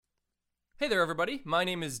Hey there, everybody. My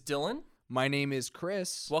name is Dylan. My name is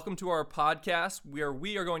Chris. Welcome to our podcast where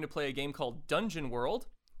we are going to play a game called Dungeon World.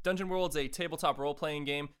 Dungeon World's a tabletop role-playing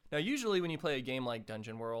game. Now, usually when you play a game like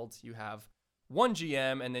Dungeon World, you have one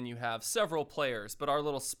GM and then you have several players. But our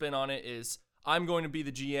little spin on it is I'm going to be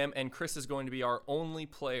the GM and Chris is going to be our only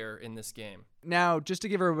player in this game. Now, just to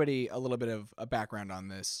give everybody a little bit of a background on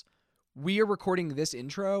this, we are recording this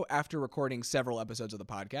intro after recording several episodes of the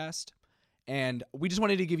podcast. And we just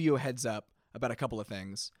wanted to give you a heads up about a couple of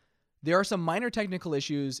things. There are some minor technical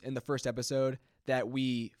issues in the first episode that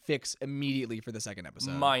we fix immediately for the second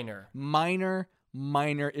episode. Minor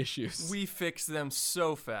issues. We fix them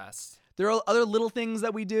so fast. There are other little things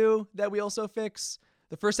that we do that we also fix.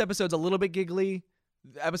 The first episode's a little bit giggly.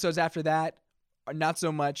 The episodes after that are not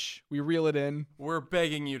so much. We reel it in. We're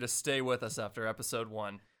begging you to stay with us after episode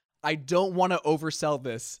 1. I don't want to oversell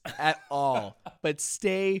this at all, but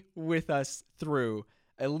stay with us through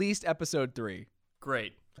at least episode 3.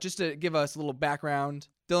 Great. Just to give us a little background,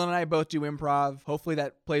 Dylan and I both do improv. Hopefully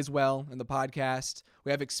that plays well in the podcast.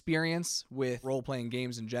 We have experience with role-playing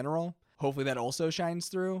games in general. Hopefully that also shines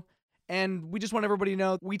through. And we just want everybody to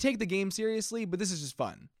know we take the game seriously, but this is just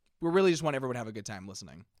fun. We really just want everyone to have a good time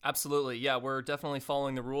listening. Absolutely. Yeah, we're definitely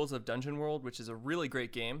following the rules of Dungeon World, which is a really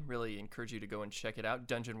great game. Really encourage you to go and check it out,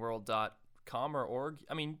 dungeonworld.com or org.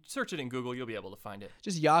 I mean, search it in Google. You'll be able to find it.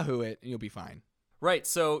 Just Yahoo it, and you'll be fine. Right,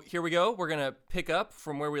 so here we go. We're going to pick up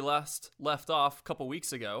from where we last left off a couple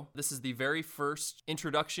weeks ago. This is the very first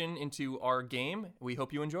introduction into our game. We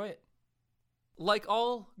hope you enjoy it. Like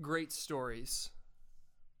all great stories,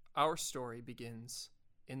 our story begins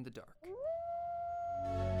in the dark.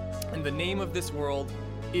 And the name of this world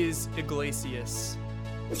is Iglesias.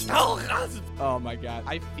 Oh my god.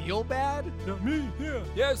 I feel bad? No, me, yeah.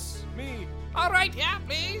 Yes, me. All right, yeah,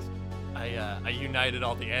 please. I united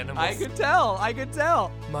all the animals. I could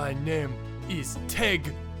tell. My name is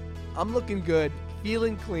Teg. I'm looking good,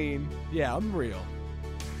 feeling clean. Yeah, I'm real.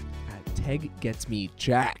 Teg gets me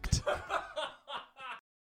jacked.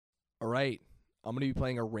 All right, I'm going to be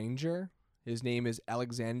playing a ranger. His name is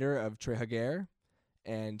Alexander of Trehagar,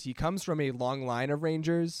 and he comes from a long line of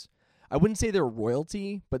rangers. I wouldn't say they're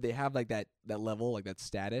royalty, but they have like that level, like that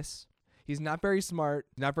status. He's not very smart,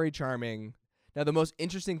 not very charming. Now, the most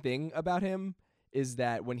interesting thing about him is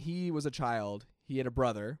that when he was a child, he had a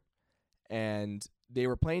brother, and they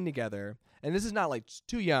were playing together. And this is not like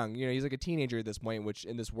too young. You know, he's like a teenager at this point, which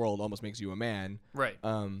in this world almost makes you a man. Right.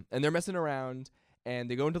 And they're messing around, and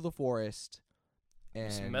they go into the forest. And,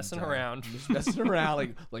 just messing around. Just messing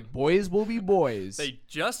around. Like boys will be boys. They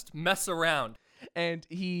just mess around. And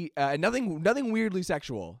he, nothing weirdly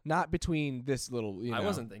sexual. Not between this little, you know. I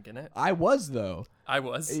wasn't thinking it. I was, though. I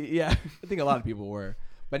was. Yeah, I think a lot of people were.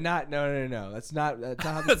 But not, no. That's not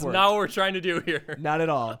how this That's works. not what we're trying to do here. Not at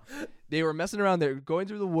all. They were messing around. They're going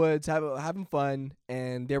through the woods, having fun.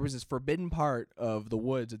 And there was this forbidden part of the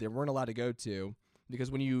woods that they weren't allowed to go to. Because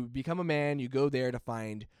when you become a man, you go there to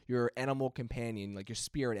find your animal companion, like your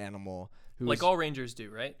spirit animal. Like all rangers do,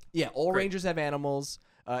 right? Yeah, all rangers have animals.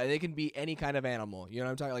 And they can be any kind of animal. You know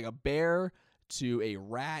what I'm talking? Like a bear to a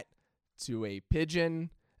rat to a pigeon.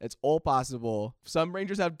 It's all possible. Some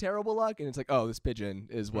rangers have terrible luck, and it's like, oh, this pigeon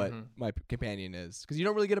is what my companion is. Because you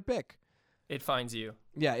don't really get a pick. It finds you.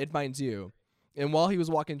 Yeah, it finds you. And while he was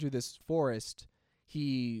walking through this forest,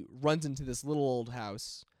 he runs into this little old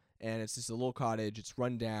house. And it's just a little cottage. It's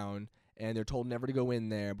run down. And they're told never to go in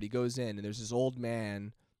there. But he goes in, and there's this old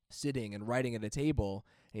man sitting and writing at a table.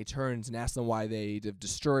 And he turns and asks them why they have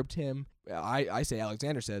disturbed him.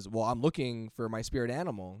 Alexander says, well, I'm looking for my spirit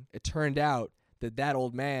animal. It turned out that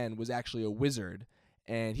old man was actually a wizard.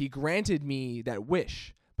 And he granted me that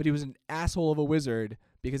wish. But he was an asshole of a wizard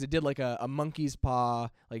because it did like a monkey's paw,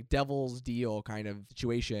 like devil's deal kind of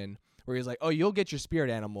situation. Where he's like, oh, you'll get your spirit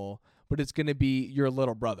animal, but it's going to be your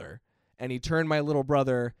little brother. And he turned my little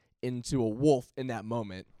brother into a wolf in that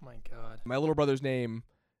moment. Oh my God. My little brother's name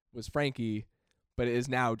was Frankie, but it is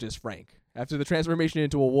now just Frank. After the transformation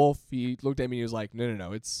into a wolf, he looked at me and he was like,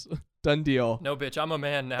 no, it's done deal. No, bitch, I'm a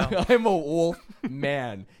man now. I'm a wolf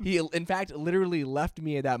man. He, in fact, literally left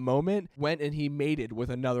me at that moment, went and he mated with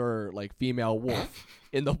another like female wolf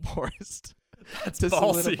in the forest. That's to ballsy.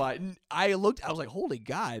 solidify. I was like, holy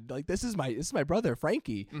God, like this is my brother,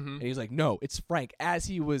 Frankie. And he's like, no, it's Frank, as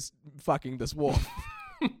he was fucking this wolf.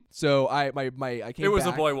 So I came It was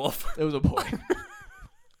back. a boy wolf. It was a boy.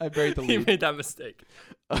 I buried the lead. He made that mistake.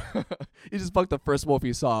 He just fucked the first wolf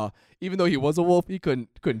he saw. Even though he was a wolf, he couldn't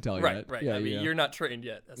tell Right, yet. right. Yeah, I mean, yeah. you're not trained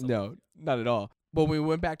yet. No, not at all. But when we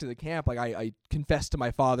went back to the camp, like I confessed to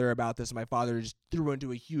my father about this, and my father just threw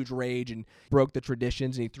into a huge rage and broke the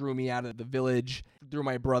traditions, and he threw me out of the village, threw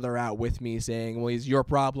my brother out with me, saying, well, he's your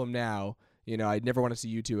problem now. I never want to see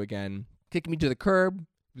you two again. Kicked me to the curb.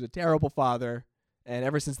 He was a terrible father. And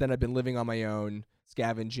ever since then, I've been living on my own,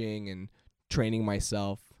 scavenging and training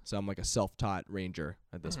myself. So I'm like a self-taught ranger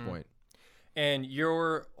at this point. And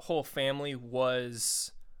your whole family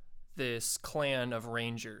was this clan of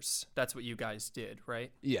rangers. That's what you guys did,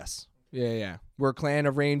 right? Yes. Yeah. We're a clan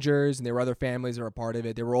of rangers, and there were other families that were a part of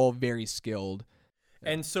it. They were all very skilled.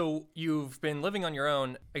 And so you've been living on your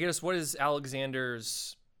own. I guess, what is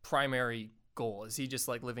Alexander's primary goal? Is he just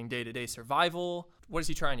like living day-to-day survival? What is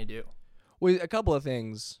he trying to do? Well, a couple of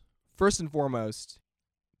things. First and foremost,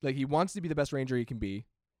 like he wants to be the best ranger he can be,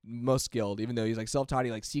 most skilled, even though he's like self-taught.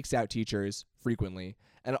 He like seeks out teachers frequently.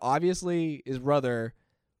 And obviously his brother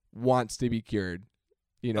wants to be cured,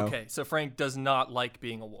 Okay, so Frank does not like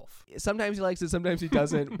being a wolf. Sometimes he likes it, sometimes he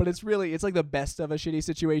doesn't. But it's like the best of a shitty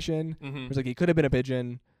situation. It's like he could have been a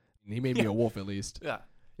pigeon. And he made me a wolf at least. Yeah.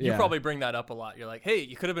 You probably bring that up a lot. You're like, hey,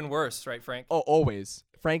 you could have been worse, right, Frank? Oh, always.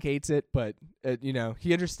 Frank hates it, but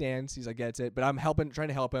he understands. He's like, gets it. But I'm trying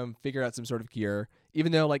to help him figure out some sort of cure.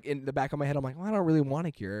 Even though, like, in the back of my head, I'm like, well, I don't really want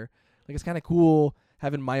a cure. Like, it's kind of cool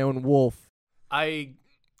having my own wolf. I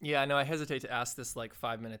hesitate to ask this like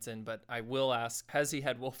 5 minutes in, but I will ask, has he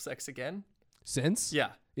had wolf sex again? Since?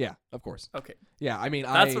 Yeah. Yeah, of course. Okay. Yeah, I mean,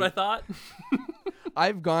 that's what I thought.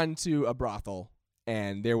 I've gone to a brothel,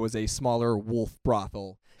 and there was a smaller wolf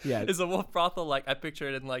brothel. Yeah. Is a wolf brothel like, I picture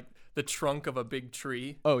it in like the trunk of a big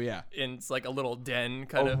tree? Oh, yeah. And it's like a little den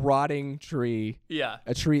kind of. A rotting tree. Yeah.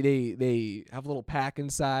 A tree, they have a little pack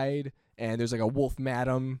inside, and there's like a wolf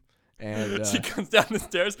madam. And she comes down the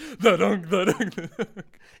stairs.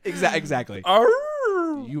 Exactly. Arr!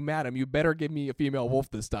 You madam, you better give me a female wolf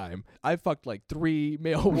this time. I fucked like 3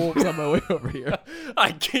 male wolves on my way over here.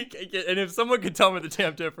 I can't, and if someone could tell me the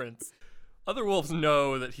damn difference. Other wolves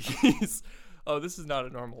know that he's, this is not a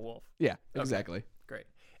normal wolf. Yeah, exactly. Okay, great.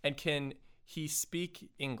 And can he speak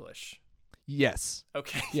English? Yes.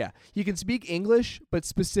 Okay. Yeah. He can speak English, but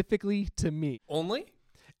specifically to me. Only?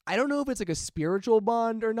 I don't know if it's like a spiritual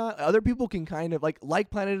bond or not. Other people can kind of like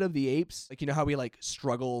Planet of the Apes. Like, how he like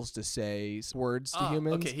struggles to say words to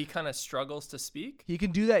humans. Okay, he kind of struggles to speak. He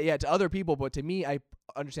can do that, yeah, to other people, but to me, I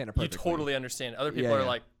understand it perfectly. You totally understand. Other people are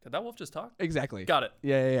like, did that wolf just talk? Exactly. Got it.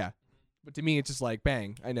 Yeah. But to me, it's just like,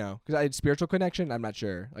 bang, I know. Because I had spiritual connection, I'm not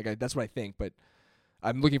sure. Like, that's what I think, but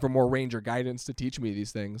I'm looking for more ranger guidance to teach me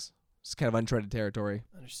these things. It's kind of uncharted territory.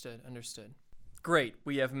 Understood. Great.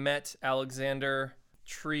 We have met Alexander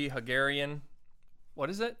Tree Hungarian. What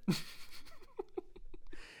is it?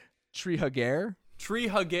 Tree Hagar? Tree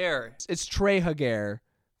Hagar. It's Trey Hagar.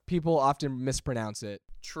 People often mispronounce it.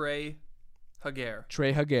 Trey Hagar.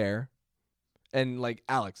 Trey Hagar. And like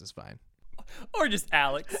Alex is fine. Or just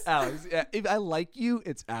Alex. Alex. Yeah, if I like you,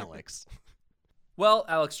 it's Alex. Well,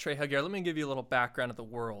 Alex Trey Hagar, let me give you a little background of the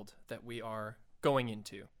world that we are going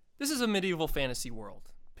into. This is a medieval fantasy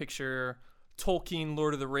world. Picture Tolkien,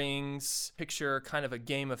 Lord of the Rings, picture kind of a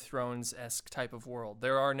Game of Thrones-esque type of world.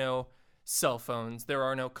 There are no cell phones, there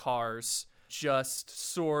are no cars, just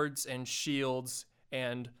swords and shields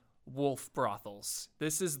and wolf brothels.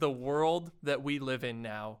 This is the world that we live in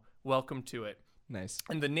now. Welcome to it. Nice.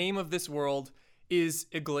 And the name of this world is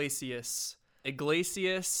Iglesias.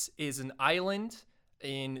 Iglesias is an island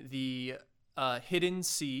in the Hidden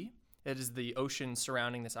Sea. It is the ocean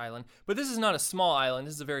surrounding this island. But this is not a small island.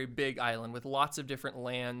 This is a very big island with lots of different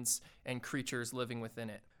lands and creatures living within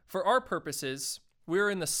it. For our purposes, we're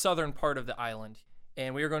in the southern part of the island,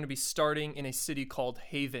 and we are going to be starting in a city called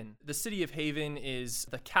Haven. The city of Haven is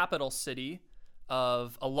the capital city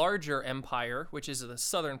of a larger empire, which is the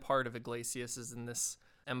southern part of Iglesias is in this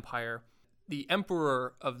empire. The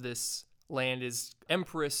emperor of this land is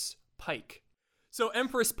Empress Pike. So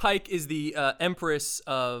Empress Pike is the empress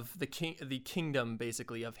of the kingdom,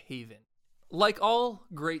 basically, of Haven. Like all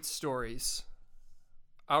great stories,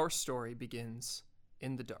 our story begins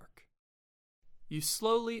in the dark. You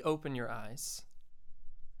slowly open your eyes,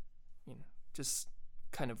 just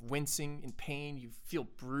kind of wincing in pain. You feel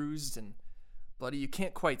bruised and bloody. You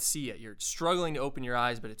can't quite see it. You're struggling to open your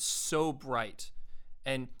eyes, but it's so bright.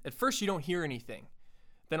 And at first you don't hear anything.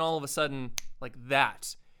 Then all of a sudden, like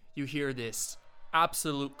that, you hear this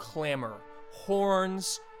absolute clamor.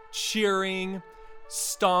 Horns, cheering,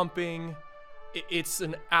 stomping. It's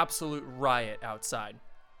an absolute riot outside.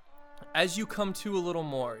 As you come to a little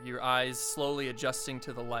more, your eyes slowly adjusting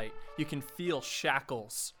to the light, you can feel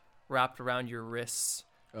shackles wrapped around your wrists,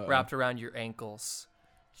 wrapped around your ankles.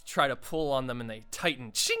 You try to pull on them and they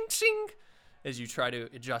tighten, ching, ching, as you try to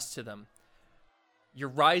adjust to them. You're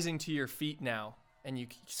rising to your feet now, and you're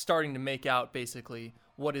starting to make out basically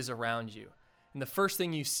what is around you. And the first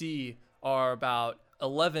thing you see are about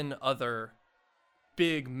 11 other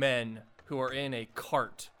big men who are in a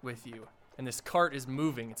cart with you. And this cart is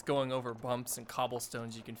moving. It's going over bumps and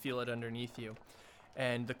cobblestones. You can feel it underneath you.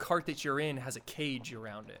 And the cart that you're in has a cage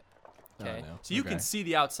around it. Okay? Oh, no. So you can see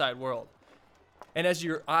the outside world. And as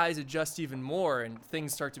your eyes adjust even more and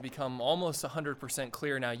things start to become almost 100%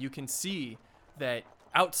 clear now, you can see that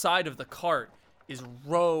outside of the cart is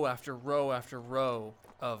row after row after row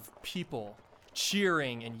of people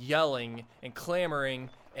cheering and yelling and clamoring,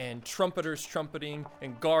 and trumpeters trumpeting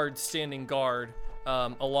and guards standing guard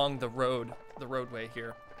along the roadway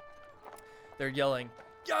here. They're yelling,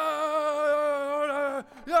 "Yeah,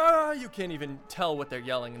 yeah!" You can't even tell what they're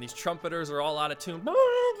yelling, and these trumpeters are all out of tune.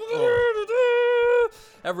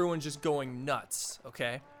 Everyone's just going nuts,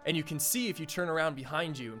 okay? And you can see if you turn around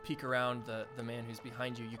behind you and peek around the man who's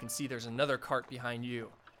behind you, you can see there's another cart behind you.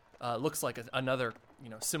 Looks like another,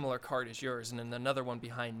 similar cart as yours, and then another one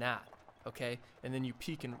behind that, okay? And then you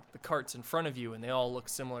peek in the carts in front of you, and they all look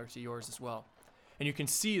similar to yours as well. And you can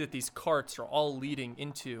see that these carts are all leading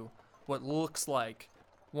into what looks like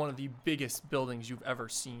one of the biggest buildings you've ever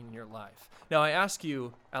seen in your life. Now, I ask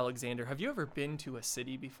you, Alexander, have you ever been to a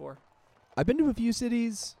city before? I've been to a few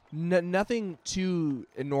cities. Nothing too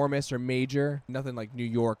enormous or major. Nothing like New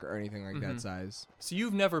York or anything like that size. So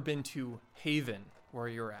you've never been to Haven, where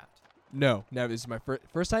you're at? No, this is my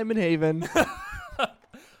first time in Haven.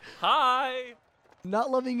 Hi!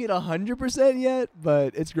 Not loving it 100% yet,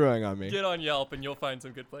 but it's growing on me. Get on Yelp and you'll find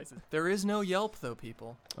some good places. There is no Yelp, though,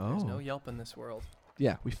 people. There's no Yelp in this world.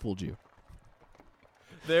 Yeah, we fooled you.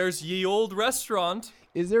 There's Ye Old Restaurant.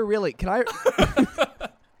 Is there really? Can I?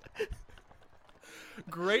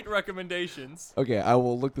 Great recommendations. Okay, I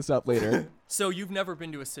will look this up later. So you've never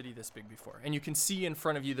been to a city this big before, and you can see in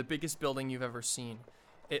front of you the biggest building you've ever seen.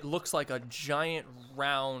 It looks like a giant,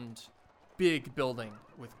 round, big building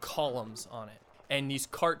with columns on it. And these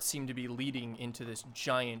carts seem to be leading into this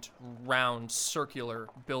giant, round, circular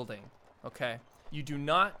building. Okay? You do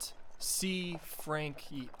not see Frank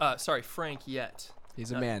yet.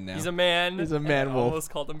 He's a man now. He's a man. He's a man I wolf. almost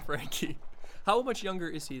called him Frankie. How much younger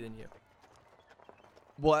is he than you?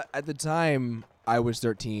 Well, at the time, I was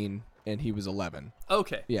 13 and he was 11.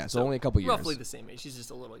 Okay. Yeah, so only a couple years. Roughly the same age. He's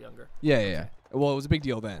just a little younger. Yeah. Well, it was a big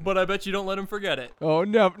deal then. But I bet you don't let him forget it. Oh,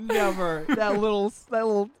 no, never. that little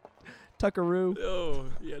tuckaroo. Oh,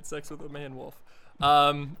 he had sex with a man wolf.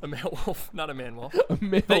 A man wolf, not a man wolf. A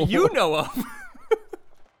male That you wolf. know of.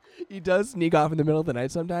 He does sneak off in the middle of the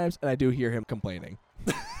night sometimes, and I do hear him complaining.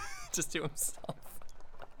 Just to himself.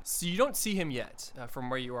 So you don't see him yet from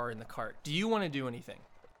where you are in the cart. Do you want to do anything?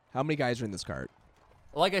 How many guys are in this cart?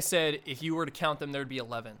 Like I said, if you were to count them, there'd be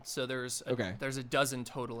 11. So there's Okay. there's a dozen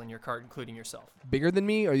total in your cart, including yourself. Bigger than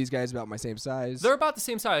me? Or are these guys about my same size? They're about the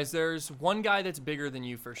same size. There's one guy that's bigger than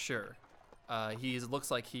you for sure. He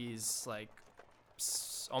looks like he's like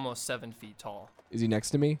almost 7 feet tall. Is he next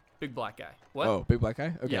to me? Big black guy. What? Oh, big black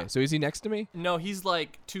guy? Okay, Yeah. so is he next to me? No, he's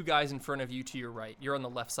like 2 guys in front of you to your right. You're on the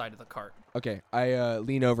left side of the cart. Okay, I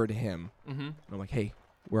lean over to him. Mm-hmm. And I'm like, hey,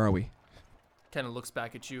 where are we? Kind of looks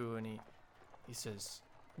back at you and he says,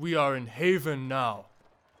 "We are in Haven now."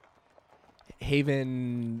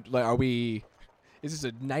 Haven, like, is this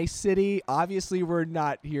a nice city? Obviously, we're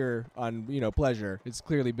not here on, pleasure. It's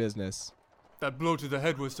clearly business. That blow to the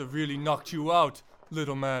head must have really knocked you out,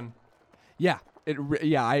 little man. Yeah,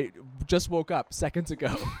 I just woke up seconds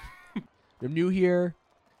ago. I'm new here,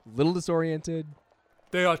 little disoriented.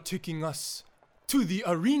 They are taking us to the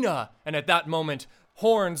arena. And at that moment,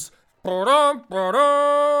 horns, ba-dum,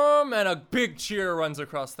 ba-dum, and a big cheer runs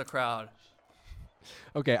across the crowd.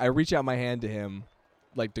 Okay, I reach out my hand to him,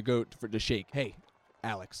 like to shake. Hey,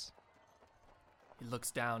 Alex. He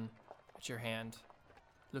looks down at your hand,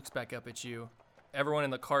 looks back up at you. Everyone in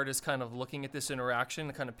the cart is kind of looking at this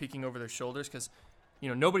interaction, kind of peeking over their shoulders because,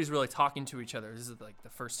 nobody's really talking to each other. This is like the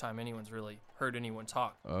first time anyone's really heard anyone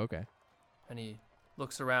talk. Oh, okay. And he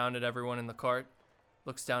looks around at everyone in the cart,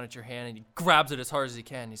 looks down at your hand, and he grabs it as hard as he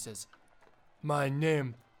can. He says, "My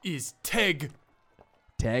name is Teg.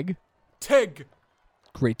 Teg? Teg.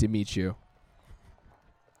 Great to meet you.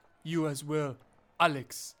 You as well,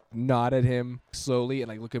 Alex." Nod at him slowly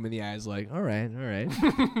and look him in the eyes like, all right.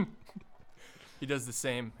 He does the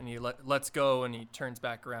same, and he lets go, and he turns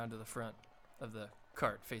back around to the front of the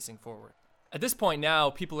cart, facing forward. At this point now,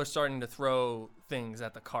 people are starting to throw things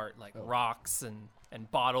at the cart, like rocks and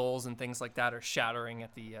bottles and things like that are shattering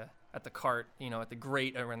at the cart, at the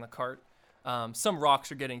grate around the cart. Some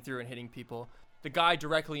rocks are getting through and hitting people. The guy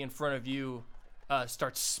directly in front of you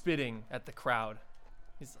starts spitting at the crowd.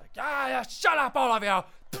 He's like, yeah, shut up, all of you.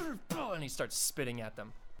 And he starts spitting at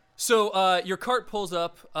them. So your cart pulls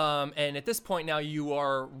up, and at this point now you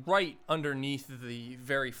are right underneath the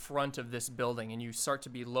very front of this building, and you start to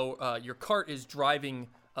be low. Your cart is driving,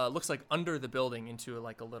 looks like under the building into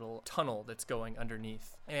like a little tunnel that's going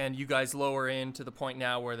underneath. And you guys lower in to the point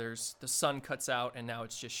now where the sun cuts out, and now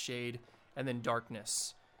it's just shade and then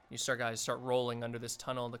darkness. You guys start rolling under this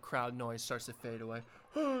tunnel, and the crowd noise starts to fade away.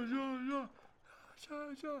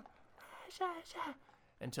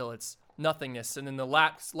 Until it's nothingness, and then the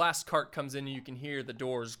last cart comes in, and you can hear the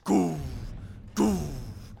doors goo, goo.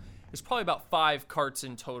 There's probably about 5 carts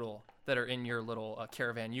in total that are in your little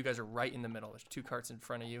caravan. You guys are right in the middle. There's 2 carts in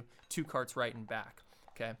front of you, 2 carts right and back.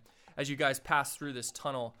 Okay. As you guys pass through this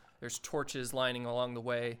tunnel, there's torches lining along the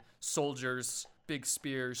way. Soldiers, big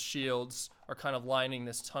spears, shields are kind of lining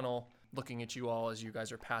this tunnel, looking at you all as you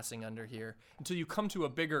guys are passing under here, until you come to a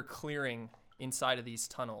bigger clearing inside of these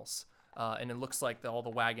tunnels. And it looks like all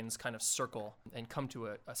the wagons kind of circle and come to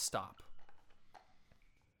a stop.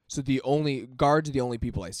 So the only guards are the only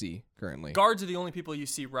people I see currently. Guards are the only people you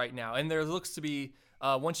see right now. And there looks to be,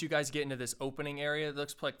 once you guys get into this opening area, it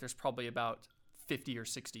looks like there's probably about 50 or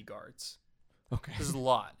 60 guards. Okay. There's a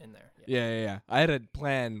lot in there. Yeah. I had a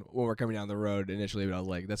plan when we're coming down the road initially, but I was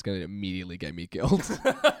like, that's going to immediately get me killed.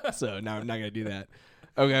 So now I'm not going to do that.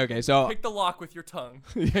 Okay. So pick the lock with your tongue.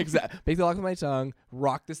 Yeah, exactly. Pick the lock with my tongue.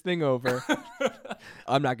 Rock this thing over.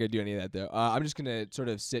 I'm not gonna do any of that though. I'm just gonna sort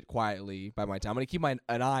of sit quietly by my time. I'm gonna keep an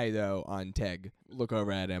eye though on Teg. Look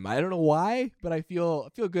over at him. I don't know why, but I feel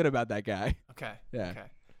good about that guy. Okay. Yeah.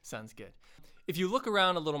 Okay. Sounds good. If you look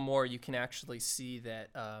around a little more, you can actually see that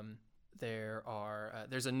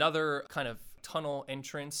there's another kind of tunnel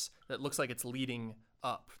entrance that looks like it's leading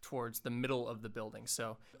up towards the middle of the building.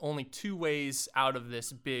 So only 2 ways out of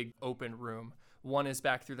this big open room. One is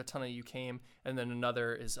back through the tunnel you came, and then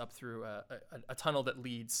another is up through a tunnel that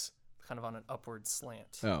leads kind of on an upward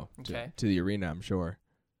slant. Oh, okay. To the arena, I'm sure.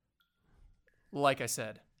 Like I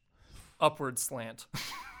said, upward slant.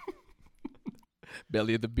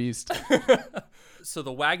 Belly of the beast. So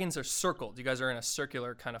the wagons are circled. You guys are in a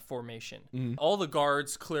circular kind of formation. Mm-hmm. All the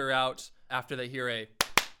guards clear out after they hear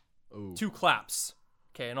 2 claps.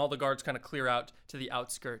 Okay, and all the guards kind of clear out to the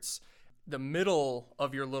outskirts. The middle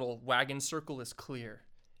of your little wagon circle is clear.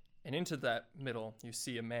 And into that middle, you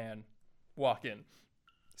see a man walk in.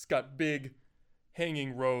 He's got big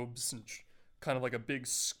hanging robes and kind of like a big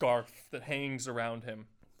scarf that hangs around him.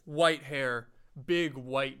 White hair, big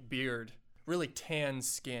white beard, really tan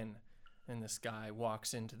skin. And this guy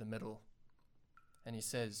walks into the middle. And he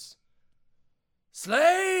says,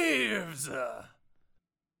 "Slaves!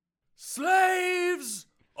 Slaves,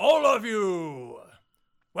 all of you,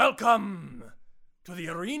 welcome to the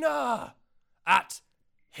arena at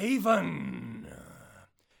Haven."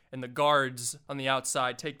 And the guards on the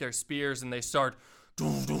outside take their spears and they start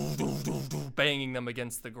banging them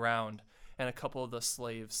against the ground. And a couple of the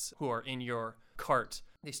slaves who are in your cart,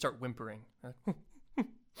 they start whimpering. And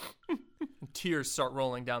tears start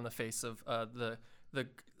rolling down the face of the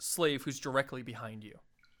slave who's directly behind you.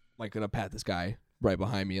 Like, gonna pat this guy right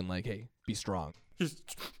behind me and like, hey, be strong.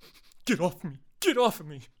 Get off me. Get off of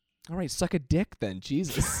me. All right, suck a dick then,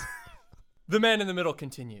 Jesus. The man in the middle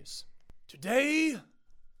continues. Today,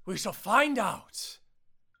 we shall find out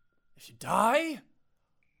if you die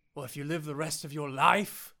or if you live the rest of your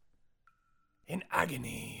life in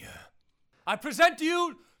agony. I present to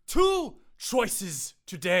you 2 choices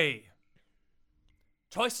today.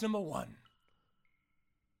 Choice number 1.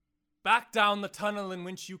 Back down the tunnel in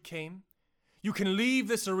which you came. You can leave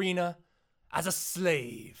this arena as a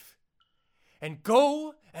slave and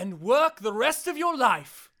go and work the rest of your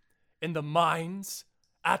life in the mines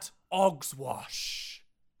at Ogswash.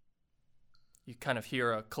 You kind of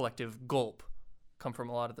hear a collective gulp come from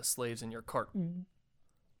a lot of the slaves in your cart.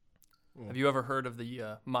 Have you ever heard of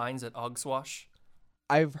the mines at Ogswash?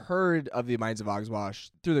 I've heard of the mines of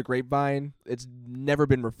Ogswash through the grapevine. It's never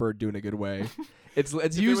been referred to in a good way. It's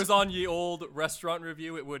if used. It was on Ye Old Restaurant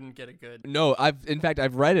Review, it wouldn't get a good. No, I've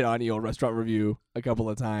read it on Ye Old Restaurant Review a couple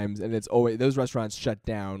of times, and it's always those restaurants shut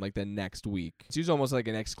down like the next week. It's usually almost like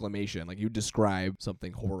an exclamation, like you describe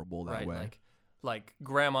something horrible that way. Like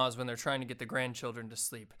grandmas when they're trying to get the grandchildren to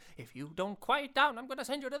sleep. If you don't quiet down, I'm going to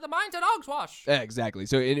send you to the mines at Ogswash. Yeah, exactly.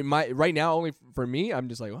 So right now, only for me, I'm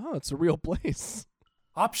just like, oh, it's a real place.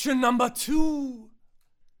 Option number 2.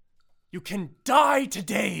 You can die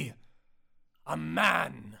today. A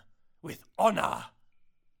man with honor.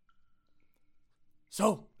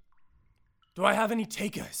 So, do I have any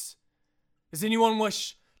takers? Does anyone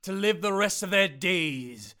wish to live the rest of their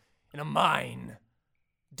days in a mine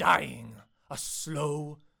dying a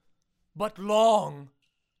slow but long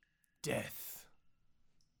death.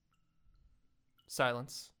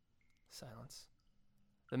 Silence. Silence.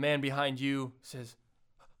 The man behind you says,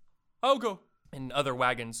 I'll go. And other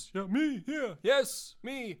wagons, yeah, me, yeah, yes,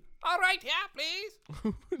 me. All right, yeah,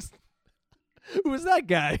 please. Who is that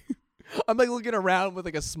guy? I'm like looking around with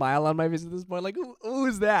like a smile on my face at this point. Like, who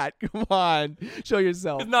is that? Come on, show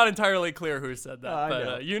yourself. It's not entirely clear who said that, but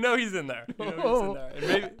know. you know he's in there. You know he's in there. And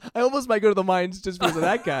maybe I almost might go to the mines just because of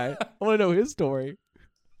that guy. I want to know his story.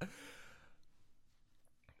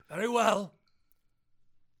 Very well.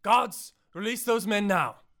 Guards, release those men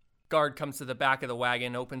now. Guard comes to the back of the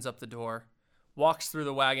wagon, opens up the door, walks through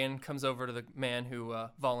the wagon, comes over to the man who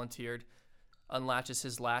volunteered, unlatches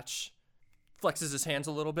his latch, flexes his hands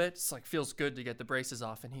a little bit. It's like feels good to get the braces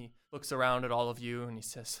off, and he looks around at all of you and he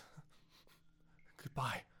says,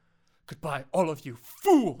 Goodbye. Goodbye, all of you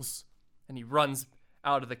fools. And he runs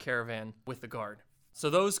out of the caravan with the guard. So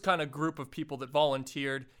those kind of group of people that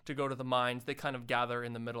volunteered to go to the mines, they kind of gather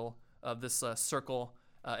in the middle of this circle,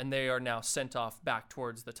 and they are now sent off back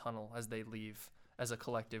towards the tunnel as they leave as a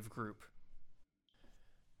collective group.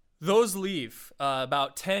 Those leave.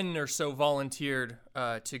 About 10 or so volunteered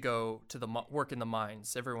to go to the work in the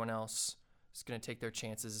mines. Everyone else is going to take their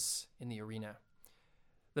chances in the arena.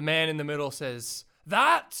 The man in the middle says,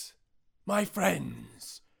 That, my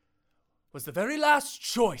friends, was the very last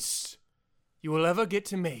choice you will ever get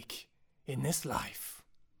to make in this life.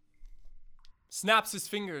 Snaps his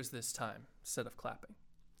fingers this time instead of clapping.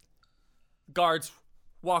 Guards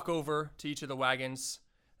walk over to each of the wagons.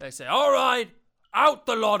 They say, All right, out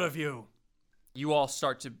the lot of you. You all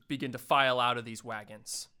start to begin to file out of these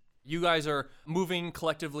wagons. You guys are moving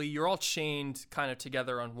collectively. You're all chained kind of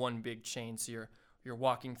together on one big chain. So you're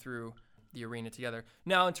walking through the arena together.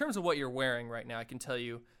 Now, in terms of what you're wearing right now, I can tell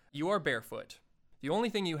you, you are barefoot. The only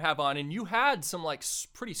thing you have on, and you had some like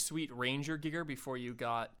pretty sweet ranger gear before you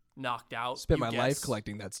got knocked out. Spent my life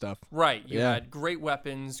collecting that stuff. Right. You had great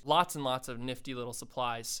weapons, lots and lots of nifty little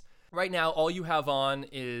supplies. Right now, all you have on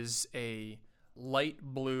is a light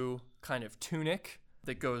blue kind of tunic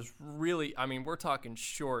that goes really, I mean, we're talking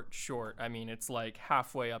short. I mean, it's like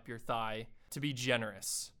halfway up your thigh, to be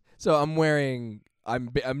generous. So I'm wearing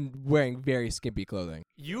very skimpy clothing.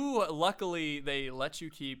 You, luckily, they let you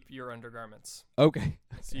keep your undergarments. Okay.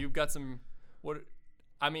 So you've got some,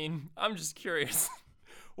 I'm just curious.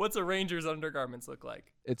 What's a ranger's undergarments look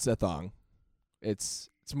like? It's a thong. It's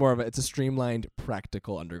a streamlined,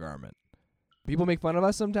 practical undergarment. People make fun of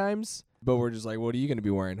us sometimes, but we're just like, what are you going to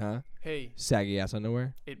be wearing, huh? Hey. Saggy ass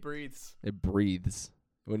underwear. It breathes. It breathes.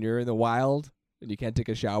 When you're in the wild and you can't take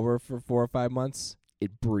a shower for 4 or 5 months,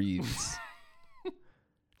 it breathes.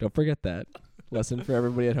 Don't forget that. Lesson for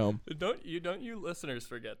everybody at home. Don't you listeners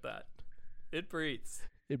forget that. It breathes.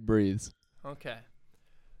 It breathes. Okay.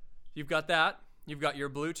 You've got that. You've got your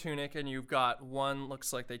blue tunic, and you've got one,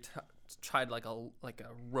 looks like they tied like a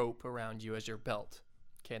rope around you as your belt.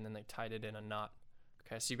 Okay, and then they tied it in a knot.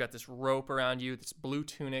 Okay, so you've got this rope around you, this blue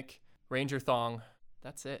tunic, ranger thong.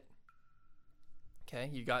 That's it. Okay,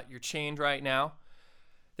 you're chained right now.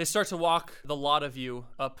 They start to walk the lot of you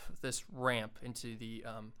up this ramp into the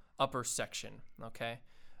upper section, okay?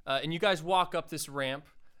 And you guys walk up this ramp,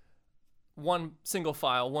 one single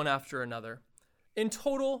file, one after another. In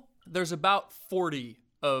total, there's about 40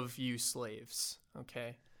 of you slaves,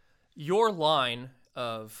 okay? Your line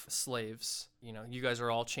of slaves, you guys are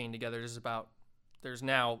all chained together. There's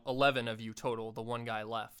now 11 of you total, the one guy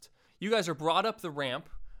left. You guys are brought up the ramp,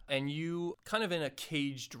 and you kind of in a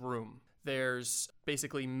caged room. There's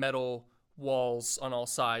basically metal walls on all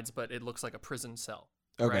sides, but it looks like a prison cell.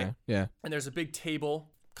 Okay, right? Yeah. And there's a big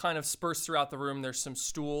table kind of dispersed throughout the room. There's some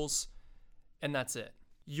stools, and that's it.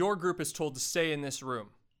 Your group is told to stay in this room.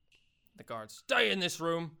 The guards, stay in this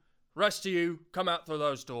room. Rest of you, come out through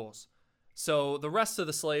those doors. So the rest of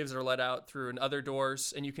the slaves are let out through other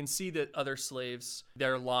doors, and you can see that other slaves,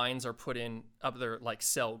 their lines are put in other like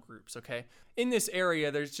cell groups, okay? In this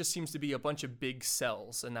area, there just seems to be a bunch of big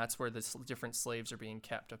cells, and that's where the different slaves are being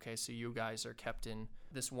kept, okay? So you guys are kept in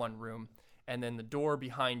this one room, and then the door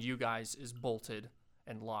behind you guys is bolted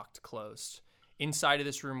and locked closed. Inside of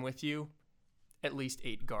this room with you, at least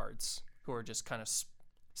 8 guards who are just kind of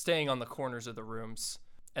staying on the corners of the rooms.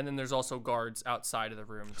 And then there's also guards outside of the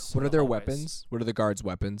rooms. What are their weapons? What are the guards'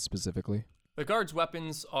 weapons specifically? The guards'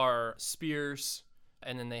 weapons are spears,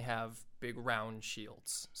 and then they have big round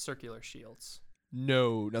shields, circular shields.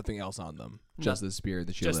 No, nothing else on them. Just the spear,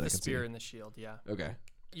 the shield. Just the spear and the shield, yeah. Okay.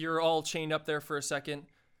 You're all chained up there for a second.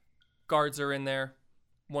 Guards are in there.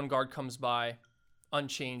 One guard comes by,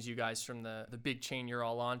 unchains you guys from the big chain you're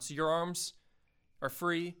all on. So your arms are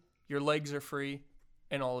free, your legs are free,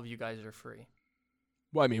 and all of you guys are free.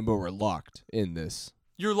 Well, I mean, but we're locked in this.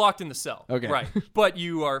 You're locked in the cell. Okay. Right. But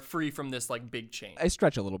you are free from this like big chain. I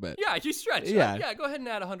stretch a little bit. Yeah, you stretch. Yeah. Yeah, go ahead and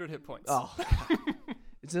add 100 hit points. Oh.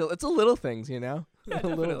 It's a little things, you know? Yeah,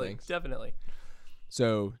 little definitely. things. Definitely.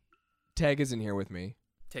 So, Tag is in here with me.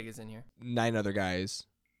 Tag is in here. 9 other guys.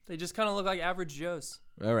 They just kind of look like average Joes.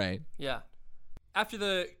 All right. Yeah. After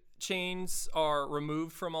the chains are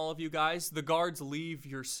removed from all of you guys, the guards leave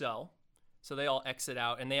your cell. So they all exit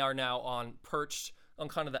out, and they are now perched on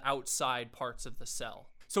kind of the outside parts of the cell.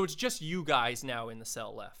 So it's just you guys now in the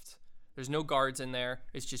cell left. There's no guards in there.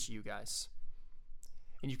 It's just you guys.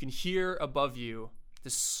 And you can hear above you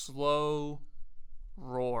this slow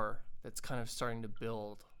roar that's kind of starting to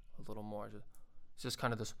build a little more. It's just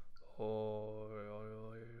kind of this,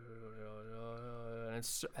 and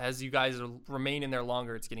it's, as you guys remain in there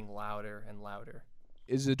longer, it's getting louder and louder.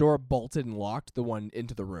 Is the door bolted and locked, the one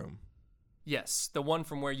into the room? Yes, the one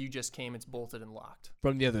from where you just came, it's bolted and locked.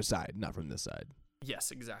 From the other side, not from this side. Yes,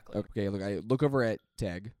 exactly. Okay, look, I look over at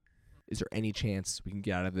Tag. Is there any chance we can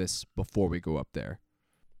get out of this before we go up there?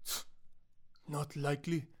 Not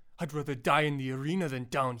likely. I'd rather die in the arena than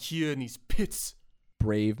down here in these pits.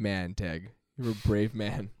 Brave man, Tag. You're a brave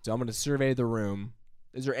man. So I'm going to survey the room.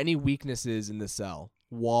 Is there any weaknesses in the cell?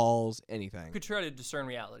 Walls, anything? You could try to discern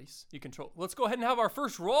realities. You control. Let's go ahead and have our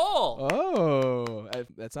first roll. Oh,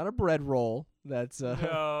 that's not a bread roll. That's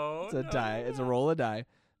No, it's a die. It's a roll of die.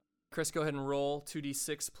 Chris, go ahead and roll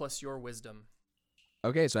 2d6 plus your wisdom.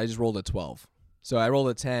 Okay, so I just rolled a 12. So I rolled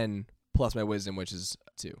a 10 plus my wisdom, which is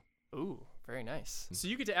 2. Ooh, very nice. So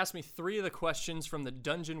you get to ask me 3 of the questions from the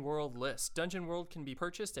Dungeon World list. Dungeon World can be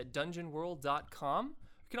purchased at dungeonworld.com.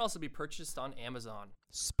 It can also be purchased on Amazon.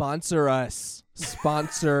 Sponsor us.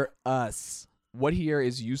 Sponsor us. What here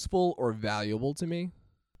is useful or valuable to me?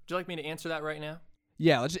 Would you like me to answer that right now?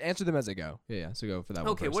 Yeah, let's just answer them as I go. Yeah, so go for that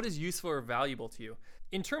one Okay, first. what is useful or valuable to you?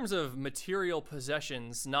 In terms of material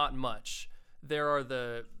possessions, not much. There are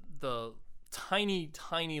the tiny,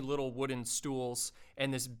 tiny little wooden stools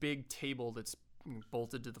and this big table that's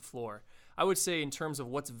bolted to the floor. I would say in terms of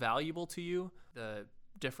what's valuable to you, the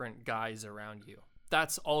different guys around you.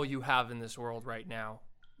 That's all you have in this world right now.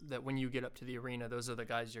 That when you get up to the arena, those are the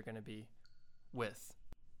guys you're going to be with.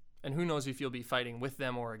 And who knows if you'll be fighting with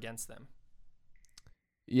them or against them.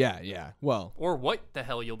 Yeah. Well, Or what the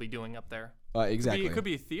hell you'll be doing up there. exactly. It could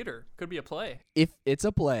be a theater. Could be a play. If it's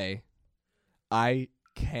a play, I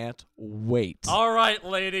can't wait. All right,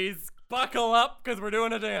 ladies, buckle up because we're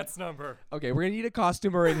doing a dance number. Okay, we're going to need a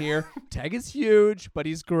costumer in here. Tag is huge, but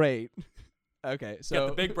he's great. Okay, so Got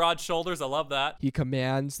the big broad shoulders. I love that. he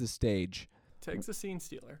commands the stage. Takes a scene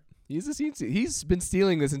stealer. He's a scene. He's been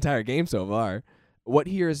stealing this entire game so far. What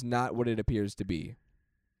here is not what it appears to be.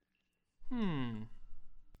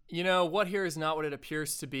 You know, what here is not what it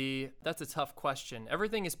appears to be. That's a tough question.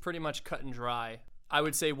 Everything is pretty much cut and dry. I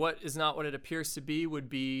would say what is not what it appears to be would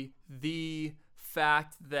be the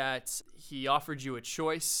fact that he offered you a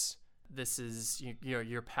choice. This is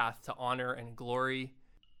your path to honor and glory.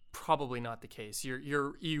 Probably not the case.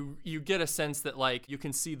 You get a sense that like you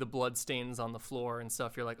can see the blood stains on the floor and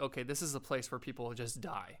stuff. You're like, okay, this is a place where people just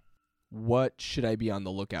die. What should I be on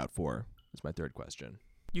the lookout for? Is my third question.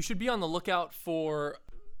 You should be on the lookout for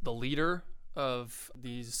the leader of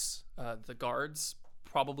these the guards,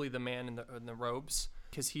 probably the man in the robes,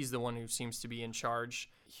 because he's the one who seems to be in charge.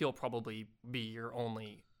 He'll probably be your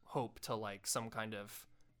only hope to like some kind of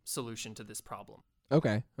solution to this problem.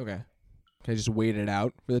 Okay. Can I just wait it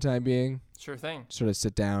out for the time being? Sure thing. Sort of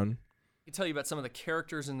sit down. I can tell you about some of the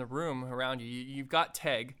characters in the room around you. You've got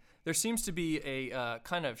Teg. There seems to be a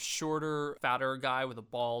kind of shorter, fatter guy with a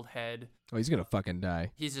bald head. Oh, he's going to fucking die.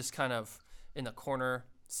 He's just kind of in the corner,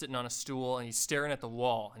 sitting on a stool, and he's staring at the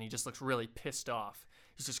wall, and he just looks really pissed off.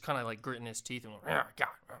 He's just kind of like gritting his teeth and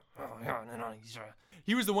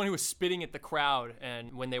he was the one who was spitting at the crowd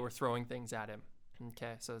and when they were throwing things at him.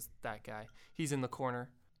 Okay, so it's that guy. He's in the corner.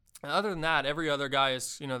 And other than that, every other guy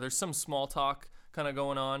is, there's some small talk kind of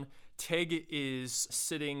going on. Teg is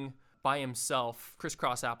sitting by himself,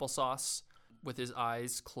 crisscross applesauce, with his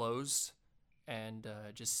eyes closed and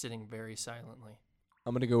just sitting very silently.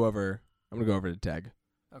 I'm gonna go over to Tag.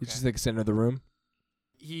 Okay. He's just like center of the room.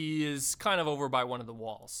 He is kind of over by one of the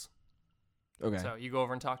walls. Okay. So you go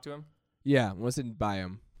over and talk to him? Yeah, I'm gonna sit by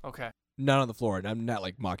him. Okay. Not on the floor. I'm not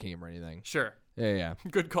like mocking him or anything. Sure. Yeah.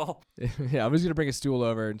 Good call. Yeah, I'm just gonna bring a stool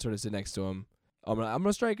over and sort of sit next to him. I'm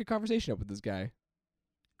gonna strike a conversation up with this guy.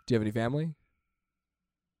 Do you have any family?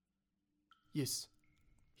 Yes.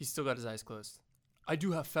 He's still got his eyes closed. I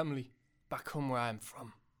do have family back home where I'm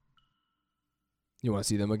from. You want to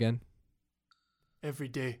see them again? Every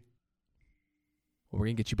day. Well, we're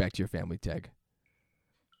going to get you back to your family, Teg.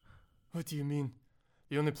 What do you mean?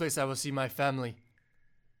 The only place I will see my family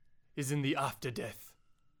is in the after death.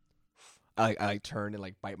 I like turn and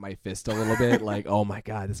like bite my fist a little bit. Like, oh my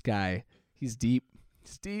God, this guy, he's deep.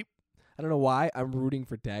 He's deep. I don't know why I'm rooting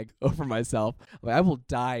for Teg over myself. Like, I will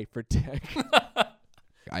die for Teg.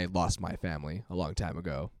 I lost my family a long time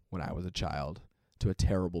ago when I was a child to a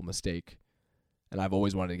terrible mistake. And I've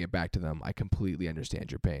always wanted to get back to them. I completely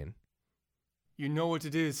understand your pain. You know what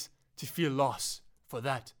it is to feel loss. For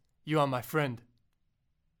that, you are my friend.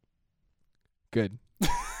 Good.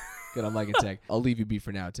 Good, I'm liking Teg. I'll leave you be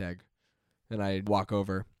for now, Teg. And I walk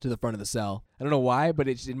over to the front of the cell. I don't know why, but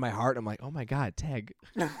it's in my heart. I'm like, oh my God, Teg.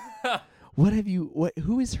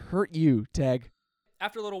 Who has hurt you, Teg?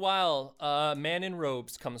 After a little while, a man in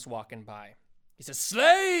robes comes walking by. He says,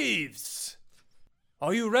 "Slaves!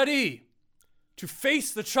 Are you ready to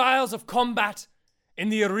face the trials of combat in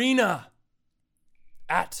the arena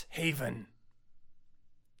at Haven?"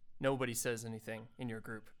 Nobody says anything in your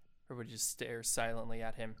group. Everybody just stares silently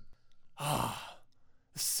at him. Ah,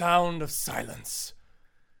 the sound of silence.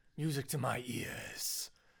 Music to my ears.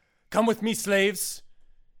 Come with me, slaves.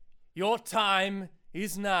 Your time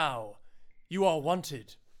is now. You are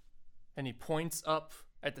wanted. And he points up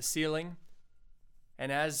at the ceiling.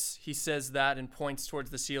 And as he says that and points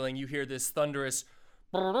towards the ceiling, you hear this thunderous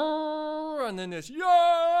and then this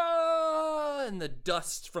yeah, and the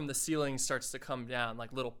dust from the ceiling starts to come down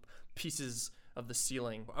like little pieces of the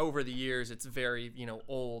ceiling. Over the years, it's very,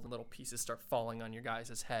 old, and little pieces start falling on your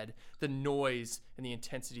guys' head. The noise and the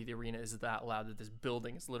intensity of the arena is that loud that this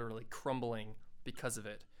building is literally crumbling because of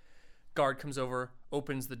it. Guard comes over,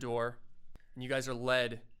 opens the door, and you guys are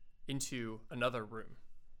led into another room.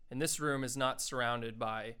 And this room is not surrounded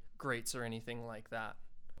by grates or anything like that.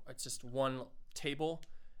 It's just one table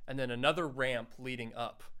and then another ramp leading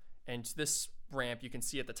up. And this ramp, you can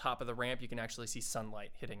see at the top of the ramp, you can actually see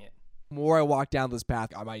sunlight hitting it. The more I walk down this path,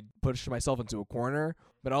 I might push myself into a corner.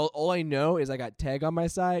 But all I know is I got Teg on my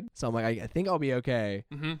side. So I'm like, I think I'll be okay.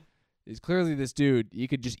 Mm-hmm. It's clearly this dude. He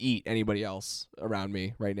could just eat anybody else around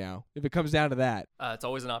me right now. If it comes down to that. It's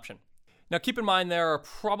always an option. Now, keep in mind, there are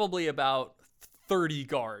probably about 30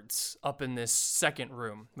 guards up in this second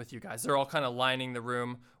room with you guys. They're all kind of lining the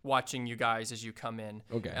room, watching you guys as you come in.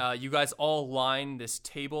 Okay. You guys all line this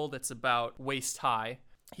table that's about waist high.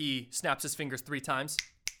 He snaps his fingers 3 times,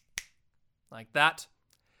 like that.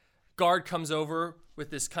 Guard comes over with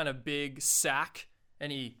this kind of big sack,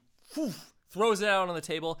 and he throws it out on the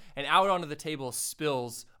table, and out onto the table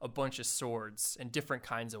spills a bunch of swords and different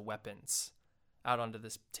kinds of weapons out onto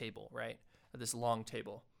this table, right? This long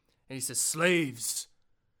table. And he says, "Slaves,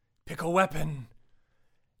 pick a weapon.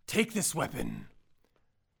 Take this weapon.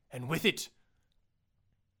 And with it,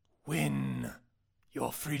 win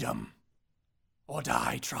your freedom. Or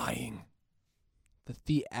die trying."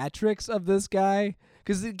 The theatrics of this guy?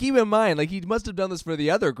 Because keep in mind, like, he must have done this for the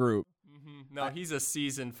other group. Mm-hmm. No, he's a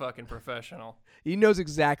seasoned fucking professional. He knows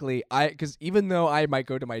exactly. Because even though I might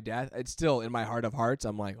go to my death, it's still in my heart of hearts.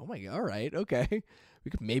 I'm like, oh my God, all right, okay. We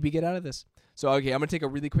could maybe get out of this. So, okay, I'm going to take a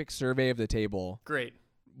really quick survey of the table. Great.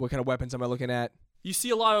 What kind of weapons am I looking at? You see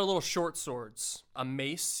a lot of little short swords. A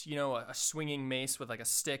mace, a swinging mace with like a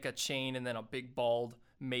stick, a chain, and then a big bald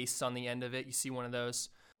mace on the end of it. You see one of those.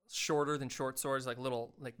 Shorter than short swords, like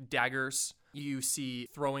little like daggers. You see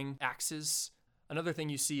throwing axes. Another thing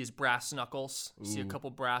you see is brass knuckles. You see a couple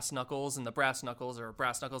brass knuckles, and the brass knuckles are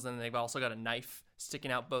brass knuckles, and then they've also got a knife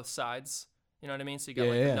sticking out both sides. You know what I mean? So you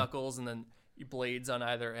got the knuckles and then blades on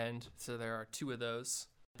either end. So there are 2 of those.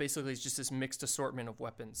 Basically, it's just this mixed assortment of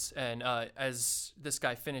weapons. And as this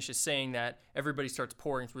guy finishes saying that, everybody starts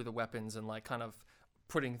pouring through the weapons and like kind of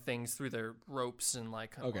putting things through their ropes and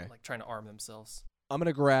like trying to arm themselves. I'm going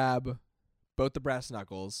to grab both the brass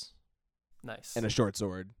knuckles. Nice. And a short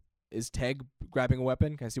sword. Is Teg grabbing a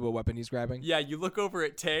weapon? Can I see what weapon he's grabbing? Yeah, you look over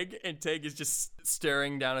at Teg, and Teg is just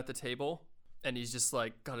staring down at the table, and he's just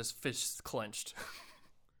like got his fists clenched.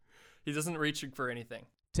 He doesn't reach for anything.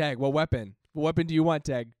 Teg, what weapon? What weapon do you want,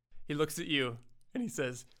 Teg? He looks at you, and he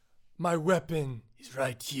says, "My weapon is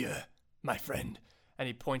right here, my friend." And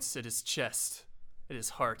he points at his chest. At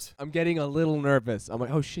his heart. I'm getting a little nervous. I'm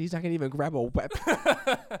like, oh shit, he's not gonna even grab a weapon.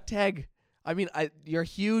 Teg, I mean, you're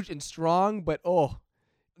huge and strong, but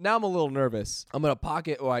now I'm a little nervous. I'm gonna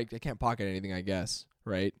pocket. Oh, I can't pocket anything, I guess,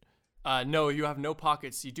 right? No, you have no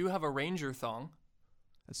pockets. You do have a ranger thong.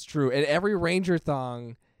 That's true, and every ranger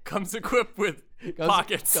thong Comes equipped with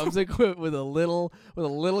pockets. Comes equipped with a little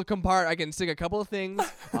compartment. I can stick a couple of things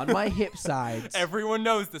on my hip sides. Everyone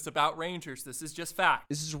knows this about Rangers. This is just fact.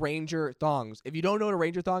 This is Ranger thongs. If you don't know what a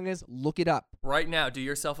Ranger thong is, look it up. Right now, do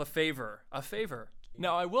yourself a favor.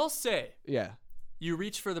 Now, I will say, Yeah. you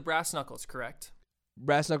reach for the brass knuckles, correct?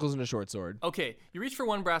 Brass knuckles and a short sword. Okay, you reach for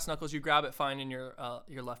one brass knuckles, you grab it fine in your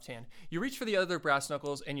left hand. You reach for the other brass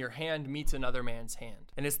knuckles, and your hand meets another man's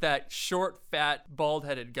hand. And it's that short, fat,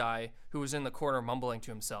 bald-headed guy who was in the corner mumbling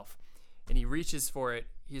to himself. And he reaches for it,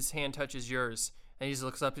 his hand touches yours, and he just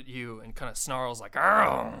looks up at you and kind of snarls like,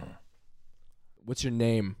 "Argh!" What's your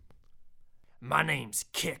name? My name's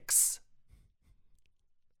Kix.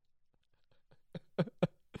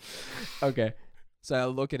 Okay. So I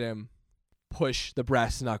look at him, push the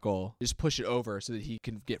brass knuckle, just push it over so that he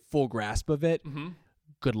can get full grasp of it. Mm-hmm.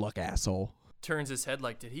 Good luck, asshole. Turns his head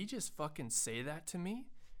like, did he just fucking say that to me?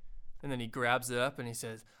 And then he grabs it up and he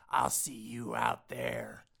says, I'll see you out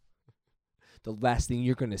there. The last thing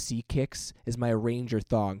you're going to see, Kix, is my Ranger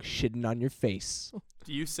thong shitting on your face.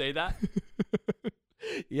 Do you say that?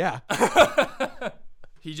 Yeah.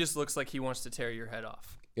 He just looks like he wants to tear your head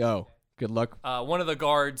off. Yo, good luck. One of the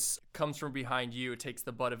guards comes from behind you, takes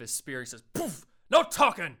the butt of his spear, and says, "Poof! No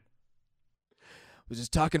talking!" Was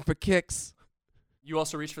just talking for kicks. You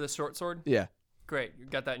also reach for the short sword? Yeah. Great. You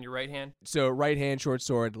got that in your right hand? So right hand, short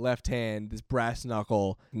sword, left hand, this brass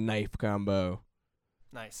knuckle, knife combo.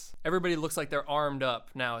 Nice. Everybody looks like they're armed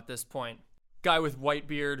up now at this point. Guy with white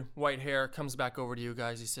beard, white hair, comes back over to you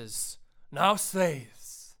guys. He says, "Now,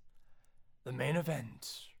 slaves, the main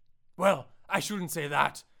event. Well, I shouldn't say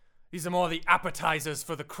that. These are more the appetizers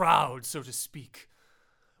for the crowd, so to speak.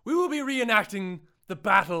 We will be reenacting the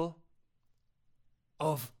Battle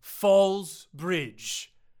of Falls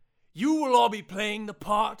Bridge. You will all be playing the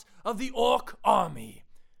part of the Orc army,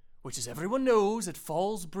 which, as everyone knows, at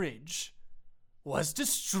Falls Bridge was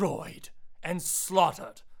destroyed and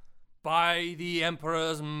slaughtered by the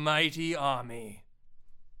Emperor's mighty army."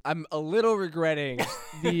 I'm a little regretting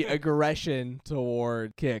the aggression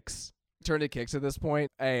toward Kix. Turn to Kix at this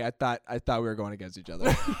point. Hey, I thought we were going against each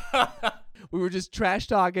other. We were just trash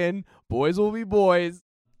talking. Boys will be boys.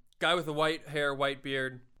 Guy with the white hair, white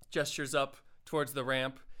beard, gestures up towards the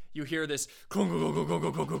ramp. You hear this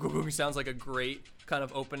he sounds like a grate kind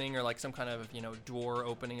of opening or like some kind of, door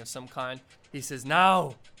opening of some kind. He says,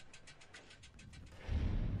 "Now,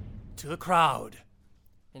 to the crowd."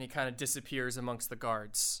 And he kind of disappears amongst the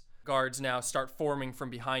guards. Guards now start forming from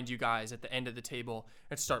behind you guys at the end of the table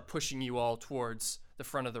and start pushing you all towards the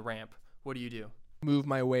front of the ramp. What do? Move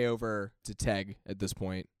my way over to Teg at this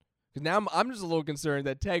point. Because now I'm just a little concerned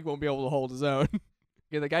that Teg won't be able to hold his own.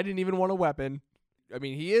 The guy didn't even want a weapon. I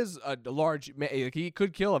mean, he is a large man. He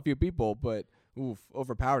could kill a few people, but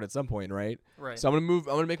overpowered at some point, right? Right. So I'm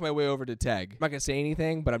gonna make my way over to Teg. I'm not gonna say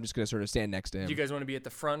anything, but I'm just gonna sort of stand next to him. Do you guys want to be at the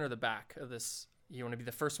front or the back of this? You want to be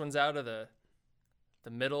the first ones out, or the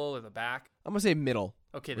middle, or the back? I'm gonna say middle.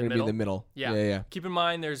 Okay, We're gonna be in the middle. Yeah. Keep in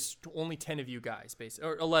mind, there's only 10 of you guys, basically,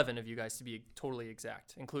 or 11 of you guys to be totally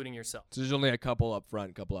exact, including yourself. So there's only a couple up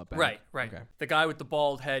front, couple up back. Right. Okay. The guy with the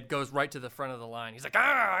bald head goes right to the front of the line. He's like,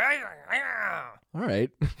 "Ah!" All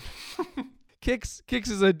right. Kix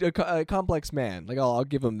is a complex man. Like I'll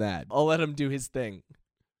give him that. I'll let him do his thing.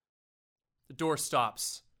 The door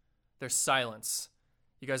stops. There's silence.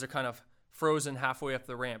 You guys are kind of frozen halfway up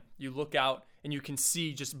the ramp. You look out and you can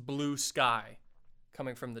see just blue sky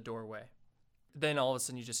coming from the doorway. Then all of a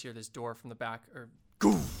sudden you just hear this door from the back, or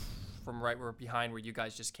goof, from right behind where you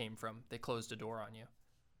guys just came from. They closed a door on you.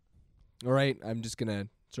 All right. I'm just gonna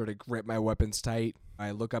sort of grip my weapons tight.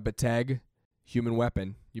 I look up at Teg. Human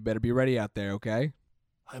weapon. You better be ready out there, okay?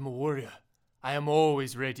 I'm a warrior. I am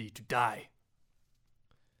always ready to die.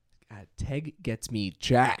 God, Teg gets me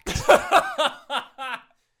jacked.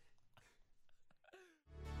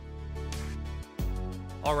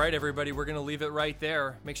 All right, everybody, we're going to leave it right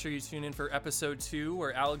there. Make sure you tune in for episode 2,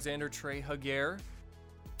 where Alexander Trey Haguer,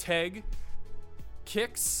 Teg,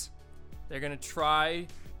 Kix, they're going to try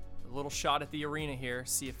a little shot at the arena here,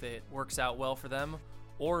 see if it works out well for them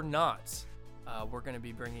or not. We're going to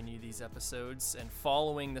be bringing you these episodes and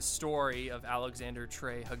following the story of Alexander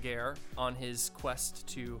Trey Haguer on his quest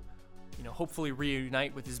to, hopefully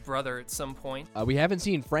reunite with his brother at some point. We haven't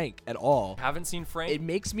seen Frank at all. Haven't seen Frank? It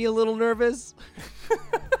makes me a little nervous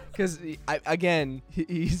because,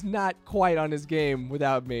 he's not quite on his game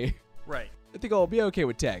without me. Right. I think I'll be okay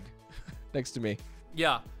with Teg next to me.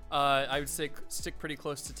 Yeah. I would say stick pretty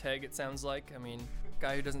close to Teg, it sounds like. I mean,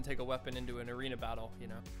 Guy who doesn't take a weapon into an arena battle,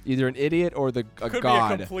 Either an idiot or a Could god.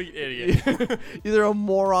 be a complete idiot. Either a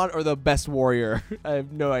moron or the best warrior. I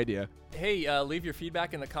have no idea. Hey, leave your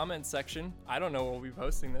feedback in the comments section. I don't know when we'll be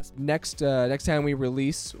posting this. Next time we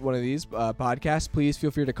release one of these podcasts, please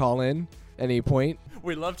feel free to call in any point.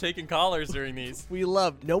 We love taking callers during these.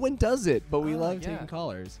 No one does it, but we love yeah. taking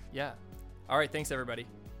callers. Yeah. All right, thanks everybody.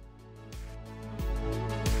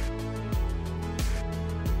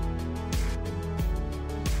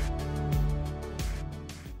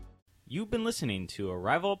 You've been listening to a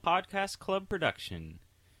Rival Podcast Club production.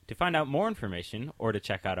 To find out more information or to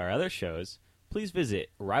check out our other shows, please visit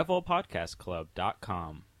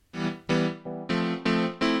rivalpodcastclub.com.